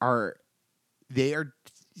they are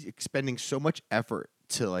expending so much effort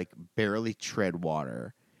to like barely tread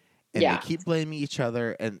water, and they keep blaming each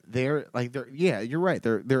other, and you're right,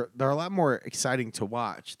 they're a lot more exciting to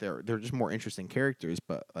watch. They're just more interesting characters,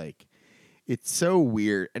 but like it's so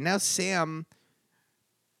weird. And now Sam,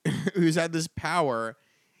 who's had this power,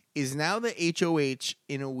 is now the HOH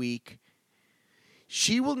in a week.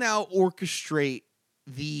 She will now orchestrate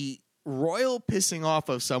the royal pissing off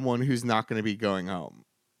of someone who's not going to be going home.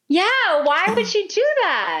 Yeah, why would she do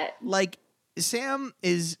that? Like, Sam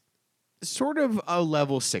is sort of a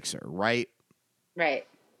level sixer, right? Right.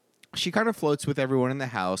 She kind of floats with everyone in the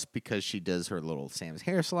house because she does her little Sam's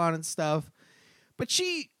hair salon and stuff. But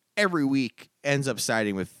she, every week, ends up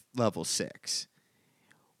siding with level 6.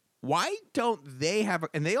 Why don't they have,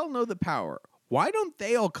 and they all know the power, why don't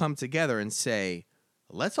they all come together and say,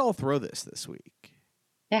 let's all throw this week?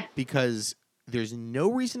 Yeah. Because there's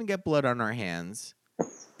no reason to get blood on our hands,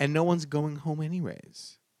 and no one's going home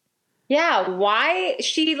anyways. Yeah, why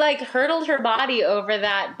she like hurtled her body over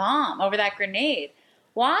that bomb, over that grenade?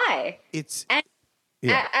 Why? It's and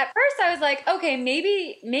at first I was like, okay,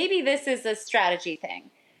 maybe this is a strategy thing.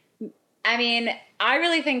 I mean, I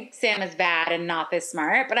really think Sam is bad and not this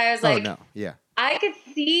smart, but I was like, oh no, yeah, I could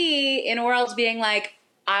see in Worlds being like,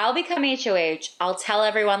 I'll become HOH. I'll tell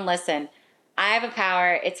everyone, listen, I have a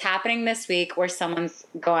power. It's happening this week where someone's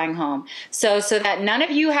going home. So that none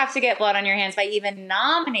of you have to get blood on your hands by even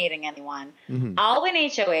nominating anyone. Mm-hmm. I'll win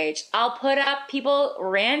HOH. I'll put up people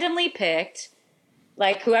randomly picked,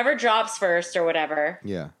 like whoever drops first or whatever.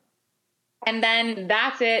 Yeah. And then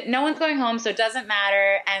that's it. No one's going home, so it doesn't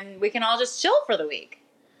matter. And we can all just chill for the week.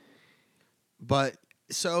 But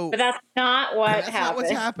that's not what happened. That's not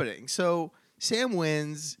what's happening. So Sam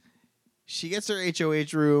wins. She gets her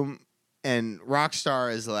HOH room. And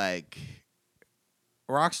Rockstar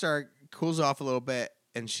cools off a little bit,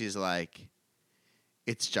 and she's like,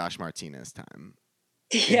 it's Josh Martinez time.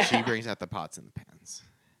 Yeah. And she brings out the pots and the pans.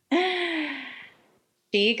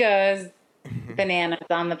 She goes bananas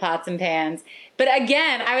on the pots and pans. But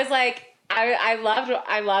again, I was like, I love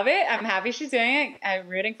it. I'm happy she's doing it. I'm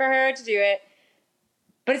rooting for her to do it.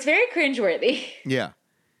 But it's very cringeworthy. Yeah.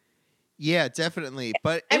 Yeah, definitely.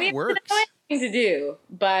 But it works. It's annoying thing to do,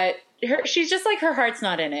 but she's just like, her heart's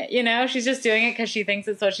not in it, you know? She's just doing it because she thinks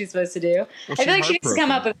it's what she's supposed to do. Well, I feel like she needs to come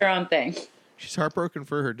up with her own thing. She's heartbroken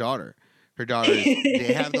for her daughter. Her daughters,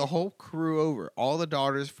 they have the whole crew over. All the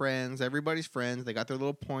daughters' friends, everybody's friends. They got their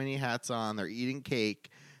little pointy hats on. They're eating cake.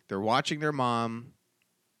 They're watching their mom.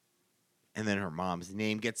 And then her mom's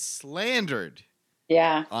name gets slandered.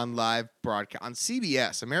 Yeah. On live broadcast. On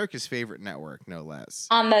CBS, America's favorite network, no less.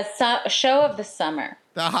 On the show of the summer.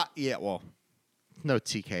 Yeah, well, no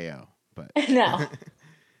TKO. But no.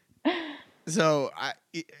 So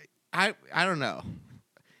I don't know.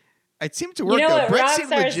 It seemed to work. You know what Brett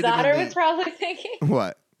Rockstar's daughter was probably thinking?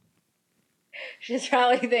 What? She's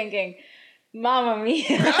probably thinking, "Mamma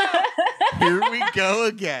mia!" Here we go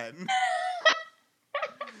again.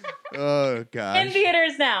 Oh gosh. In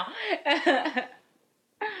theaters now.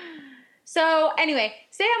 So anyway,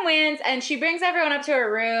 Sam wins, and she brings everyone up to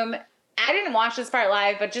her room. I didn't watch this part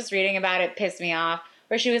live, but just reading about it pissed me off.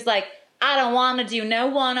 Where she was like, I don't want to do no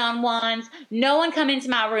one-on-ones. No one come into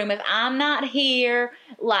my room if I'm not here.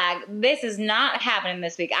 Like, this is not happening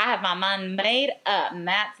this week. I have my mind made up, and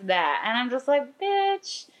that's that. And I'm just like,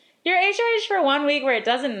 bitch, you're HOH for 1 week where it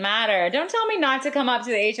doesn't matter. Don't tell me not to come up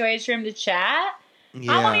to the HOH room to chat.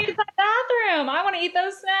 Yeah. I want to use the bathroom. I want to eat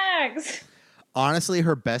those snacks. Honestly,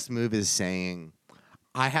 her best move is saying,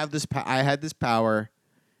 I had this power.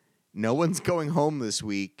 No one's going home this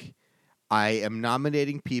week. I am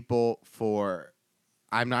nominating people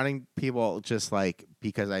I'm nominating people just like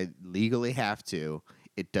because I legally have to.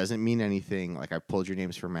 It doesn't mean anything. Like, I pulled your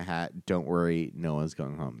names from my hat. Don't worry. No one's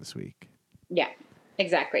going home this week. Yeah,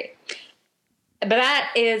 exactly. But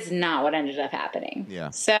that is not what ended up happening.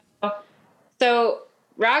 Yeah. So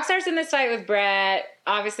Rockstar's in this fight with Brett.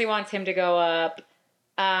 Obviously wants him to go up.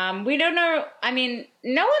 We don't know. I mean,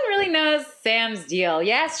 no one really knows Sam's deal.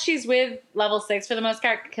 Yes, she's with level 6 for the most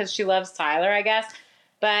part because she loves Tyler, I guess.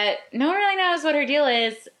 But no one really knows what her deal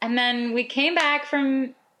is. And then we came back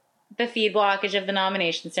from the feed blockage of the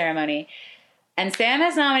nomination ceremony. And Sam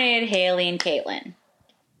has nominated Haley and Caitlyn.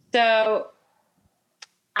 So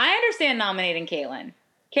I understand nominating Caitlyn.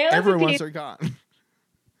 Everyone wants her gone.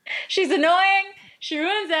 She's annoying. She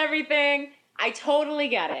ruins everything. I totally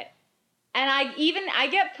get it. And I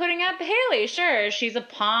get putting up Haley. Sure, she's a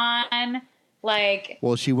pawn. Like,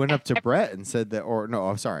 well, she went up to Brett and said that, or no,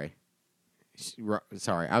 I'm sorry.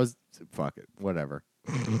 Fuck it, whatever.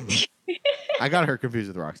 I got her confused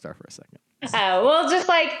with Rockstar for a second. Oh, well, just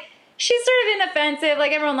like, she's sort of inoffensive.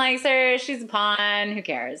 Like, everyone likes her. She's a pawn. Who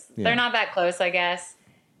cares? Yeah. They're not that close, I guess.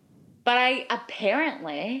 But I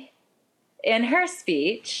apparently, in her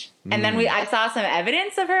speech, and then I saw some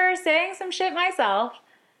evidence of her saying some shit myself.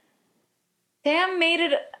 Sam made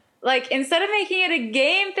it, like, instead of making it a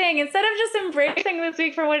game thing, instead of just embracing this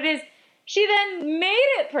week for what it is, she then made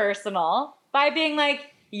it personal by being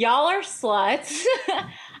like, y'all are sluts.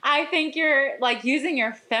 I think you're like using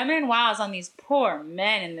your feminine wiles on these poor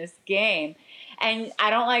men in this game. And I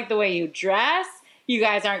don't like the way you dress. You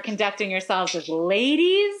guys aren't conducting yourselves as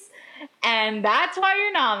ladies. And that's why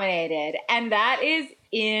you're nominated. And that is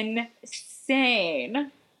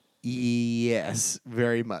insane. Yes,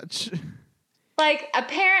 very much. Like,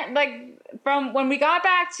 from when we got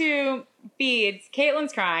back to feeds,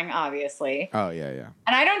 Caitlin's crying, obviously. Oh, yeah.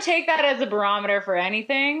 And I don't take that as a barometer for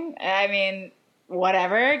anything. I mean,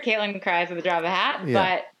 whatever. Caitlin cries with a drop of a hat.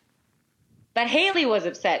 Yeah. But Haley was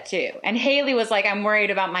upset too. And Haley was like, I'm worried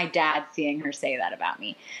about my dad seeing her say that about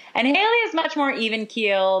me. And Haley is much more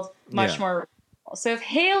even-keeled, much more. So if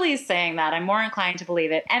Haley's saying that, I'm more inclined to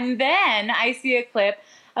believe it. And then I see a clip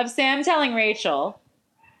of Sam telling Rachel,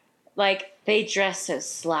 like, they dress so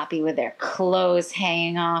sloppy with their clothes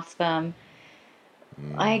hanging off them.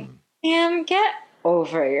 Like, Sam, get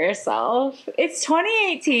over yourself. It's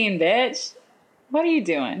 2018, bitch. What are you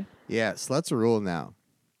doing? Yeah, sluts rule now.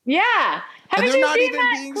 Yeah. And Haven't they're you not seen even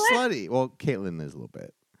that being clip? slutty. Well, Caitlyn is a little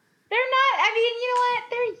bit. They're not. I mean, you know what?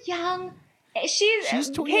 They're young. She's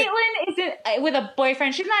 20. Caitlyn isn't with a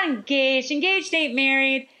boyfriend. She's not engaged. Engaged ain't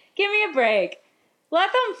married. Give me a break.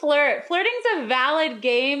 Let them flirt. Flirting's a valid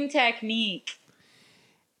game technique.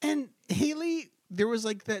 And Haley, there was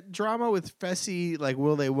like that drama with Fessy, like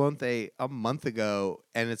will they, won't they, a month ago,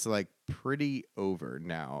 and it's like pretty over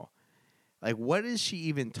now. Like, what is she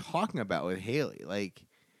even talking about with Haley? Like,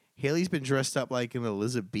 Haley's been dressed up like an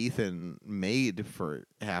Elizabethan maid for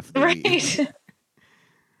half the week.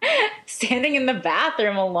 Standing in the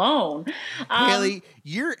bathroom alone. Haley,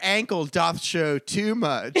 your ankle doth show too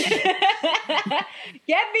much. Get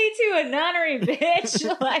me to a nunnery, bitch.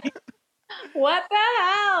 Like, what the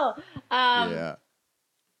hell? Yeah.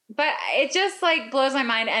 But it just like blows my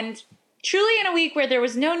mind. And truly in a week where there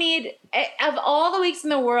was no need, of all the weeks in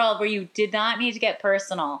the world where you did not need to get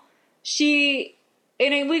personal,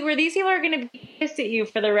 in a week where these people are going to be pissed at you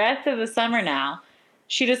for the rest of the summer now,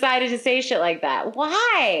 she decided to say shit like that.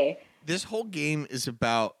 Why? This whole game is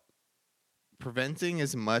about preventing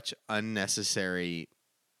as much unnecessary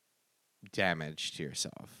damage to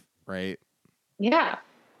yourself, right? Yeah.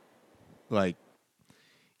 Like,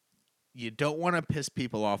 you don't want to piss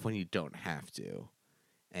people off when you don't have to.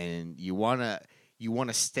 And you want to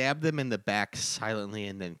stab them in the back silently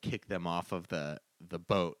and then kick them off of the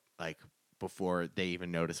boat, like, before they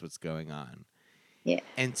even notice what's going on. Yeah.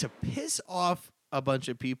 And to piss off a bunch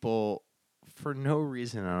of people for no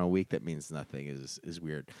reason on a week that means nothing is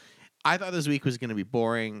weird. I thought this week was going to be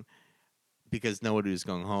boring because nobody was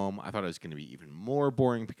going home. I thought it was going to be even more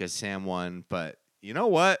boring because Sam won. But you know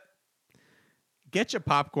what? Get your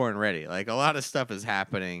popcorn ready. Like, a lot of stuff is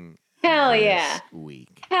happening. Hell yeah.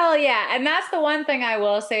 Week. Hell yeah. And that's the one thing I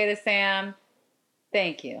will say to Sam.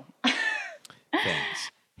 Thank you. Thanks.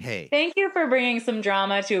 Hey. Thank you for bringing some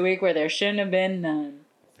drama to a week where there shouldn't have been none.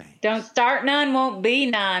 Thanks. Don't start none, won't be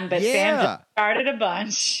none. But Sam just started a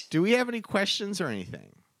bunch. Do we have any questions or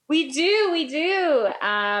anything? We do.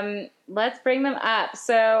 Let's bring them up.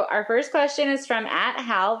 So our first question is from at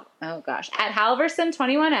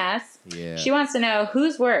Halverson21S. Yeah. She wants to know,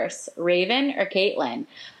 who's worse, Raven or Caitlyn?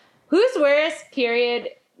 Who's worse, period,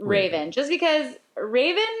 Raven. Just because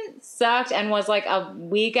Raven sucked and was like a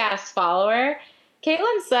weak ass follower.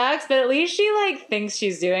 Caitlyn sucks, but at least she like thinks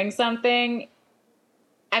she's doing something.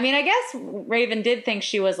 I mean, I guess Raven did think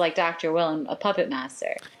she was like Dr. Will and a puppet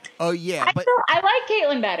master. Oh yeah, but I like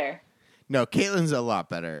Caitlyn better. No, Caitlyn's a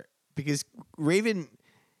lot better because Raven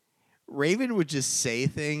would just say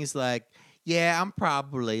things like, "Yeah, I'm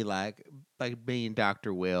probably like me and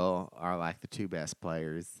Dr. Will are like the two best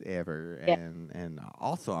players ever, yeah. and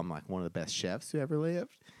also I'm like one of the best chefs who ever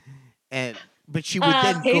lived." But she would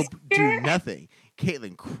then go do nothing.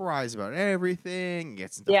 Caitlyn cries about everything,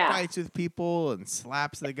 gets into fights with people, and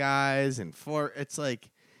slaps the guys and flirt. It's like,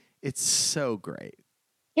 it's so great.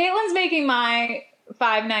 Caitlyn's making my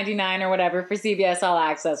 $5.99 or whatever for CBS All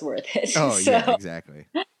Access worth it. Oh, yeah, exactly.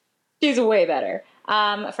 She's way better.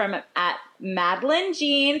 From at Madeline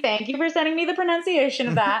Jean, thank you for sending me the pronunciation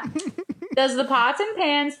of that. Does the pots and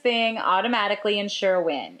pans thing automatically ensure a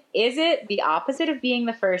win? Is it the opposite of being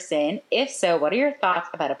the first in? If so, what are your thoughts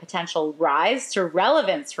about a potential rise to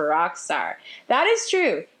relevance for Rockstar? That is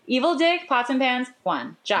true. Evil Dick, pots and pans,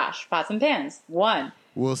 1. Josh, pots and pans, 1.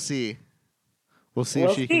 We'll see. We'll see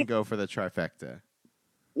if she can go for the trifecta.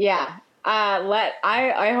 Yeah.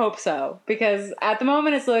 I hope so, because at the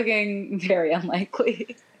moment it's looking very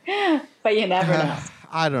unlikely. But you never know.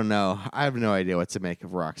 I don't know. I have no idea what to make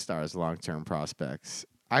of Rockstar's long-term prospects.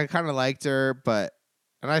 I kind of liked her,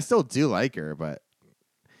 and I still do like her, but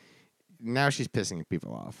now she's pissing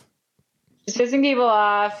people off. She's pissing people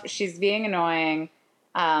off. She's being annoying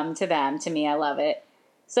to them. To me, I love it.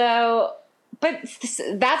 So, but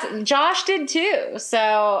that's Josh did too.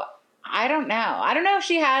 So I don't know. I don't know if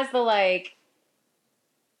she has the like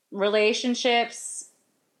relationships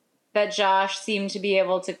that Josh seemed to be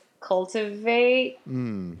able to cultivate. But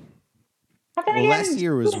then Well, again,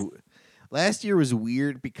 last year was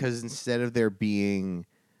weird because instead of there being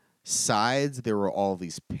sides, there were all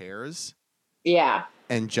these pairs. yeah.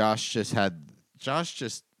 And Josh just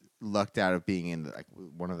lucked out of being in like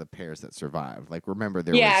one of the pairs that survived. Like remember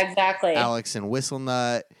there was Exactly. Alex and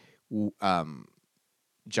Whistlenut,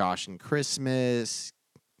 Josh and Christmas,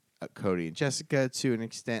 Cody and Jessica to an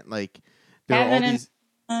extent. Like there were all these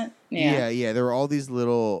there were all these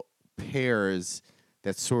little pairs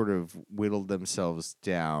that sort of whittled themselves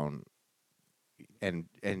down, and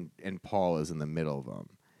Paul is in the middle of them.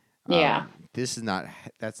 Yeah. That's not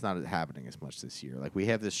happening as much this year. Like we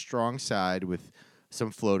have this strong side with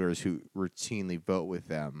some floaters who routinely vote with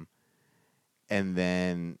them, and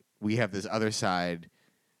then we have this other side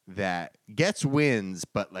that gets wins,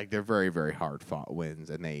 but like they're very, very hard fought wins,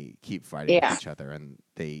 and they keep fighting with each other. And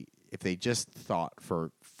if they just thought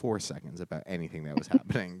for 4 seconds about anything that was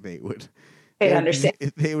happening, they'd understand.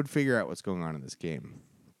 They would figure out what's going on in this game.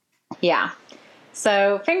 Yeah.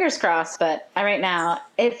 So fingers crossed, but right now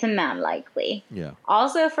it's not likely. Yeah.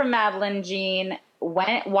 Also from Madeline Jean,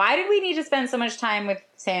 why did we need to spend so much time with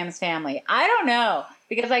Sam's family? I don't know,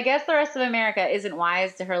 because I guess the rest of America isn't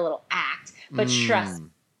wise to her little act, but trust,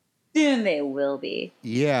 soon they will be.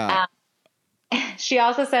 Yeah. She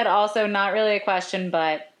also said, also not really a question,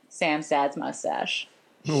 but Sam's dad's mustache.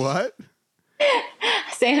 What?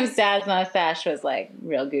 Sam's dad's mustache was like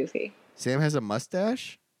real goofy. Sam has a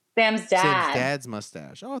mustache? Sam's dad's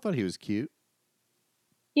mustache. Oh, I thought he was cute.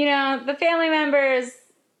 You know, the family members,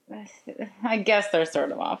 I guess they're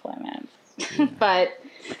sort of off limits. Yeah. But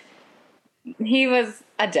he was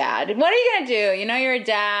a dad. What are you going to do? You know, you're a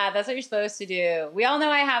dad. That's what you're supposed to do. We all know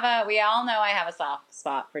I have a soft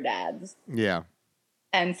spot for dads. Yeah.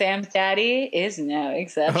 And Sam's daddy is no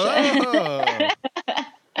exception. Oh.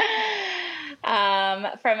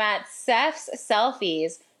 From at Seth's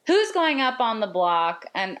Selfies, who's going up on the block,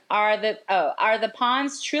 and are the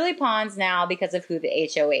pawns truly pawns now because of who the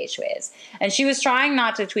HOH is? And she was trying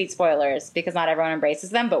not to tweet spoilers because not everyone embraces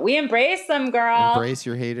them, but we embrace them, girl. Embrace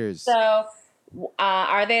your haters. So,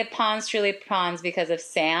 are they pawns truly pawns because of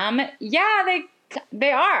Sam? Yeah,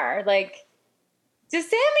 they are. Like, does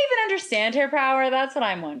Sam even understand her power? That's what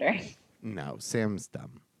I'm wondering. No, Sam's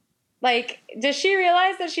dumb. Like, does she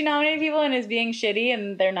realize that she nominated people and is being shitty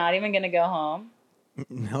and they're not even going to go home?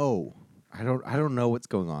 No, I don't know what's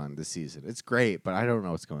going on this season. It's great, but I don't know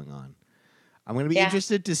what's going on. I'm going to be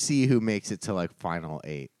interested to see who makes it to like final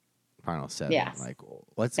 8, final 7. Yes. Like,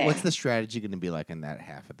 what's the strategy going to be like in that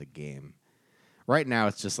half of the game? Right now,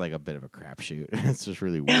 it's just like a bit of a crapshoot. It's just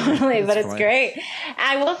really weird. Totally, but it's great.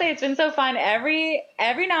 I will say it's been so fun. Every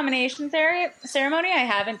nomination ceremony, I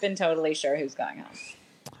haven't been totally sure who's going home.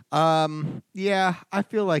 Yeah, I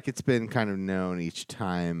feel like it's been kind of known each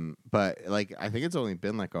time, but like I think it's only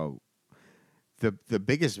been like the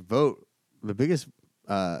biggest vote, the biggest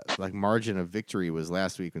like margin of victory was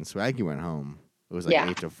last week when Swaggy went home. It was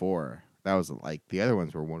like 8-4. That was like the other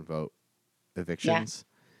ones were 1 vote evictions. Yeah.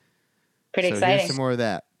 Pretty so exciting. Here's some more of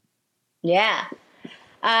that. Yeah.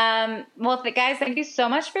 Well, guys, thank you so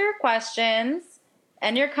much for your questions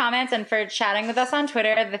and your comments and for chatting with us on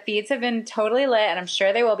Twitter. The feeds have been totally lit, and I'm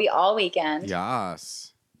sure they will be all weekend.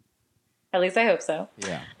 Yes. At least I hope so.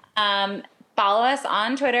 Yeah. Follow us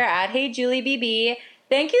on Twitter at HeyJulieBB.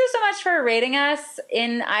 Thank you so much for rating us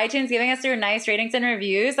in iTunes, giving us your nice ratings and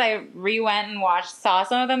reviews. I went and saw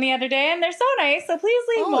some of them the other day, and they're so nice. So please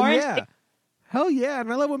leave more. Yeah. Hell yeah.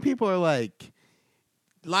 And I love when people are like,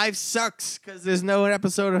 life sucks because there's no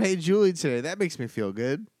episode of Hey Julie today. That makes me feel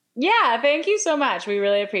good. Yeah, thank you so much. We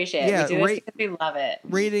really appreciate it. Yeah, we do this because we love it.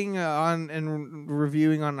 Rating on and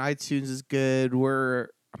reviewing on iTunes is good.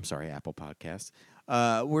 Apple Podcasts.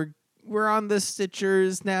 We're on the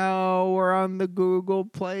Stitchers now. We're on the Google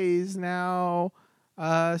Plays now.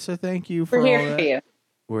 So thank you for all that. We're here for you.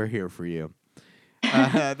 We're here for you.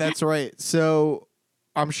 That's right. So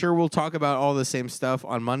I'm sure we'll talk about all the same stuff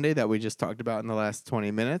on Monday that we just talked about in the last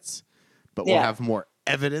 20 minutes, but we'll have more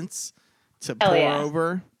evidence to pour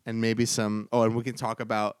over and maybe some. Oh, and we can talk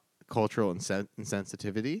about cultural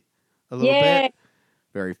insensitivity a little bit.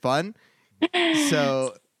 Very fun.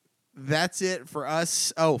 So that's it for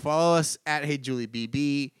us. Oh, follow us at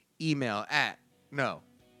HeyJulieBB. Email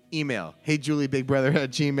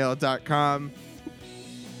HeyJulieBigBrother@gmail.com.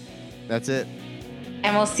 That's it.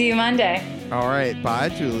 And we'll see you Monday. All right. Bye,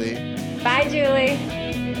 Julie. Bye, Julie.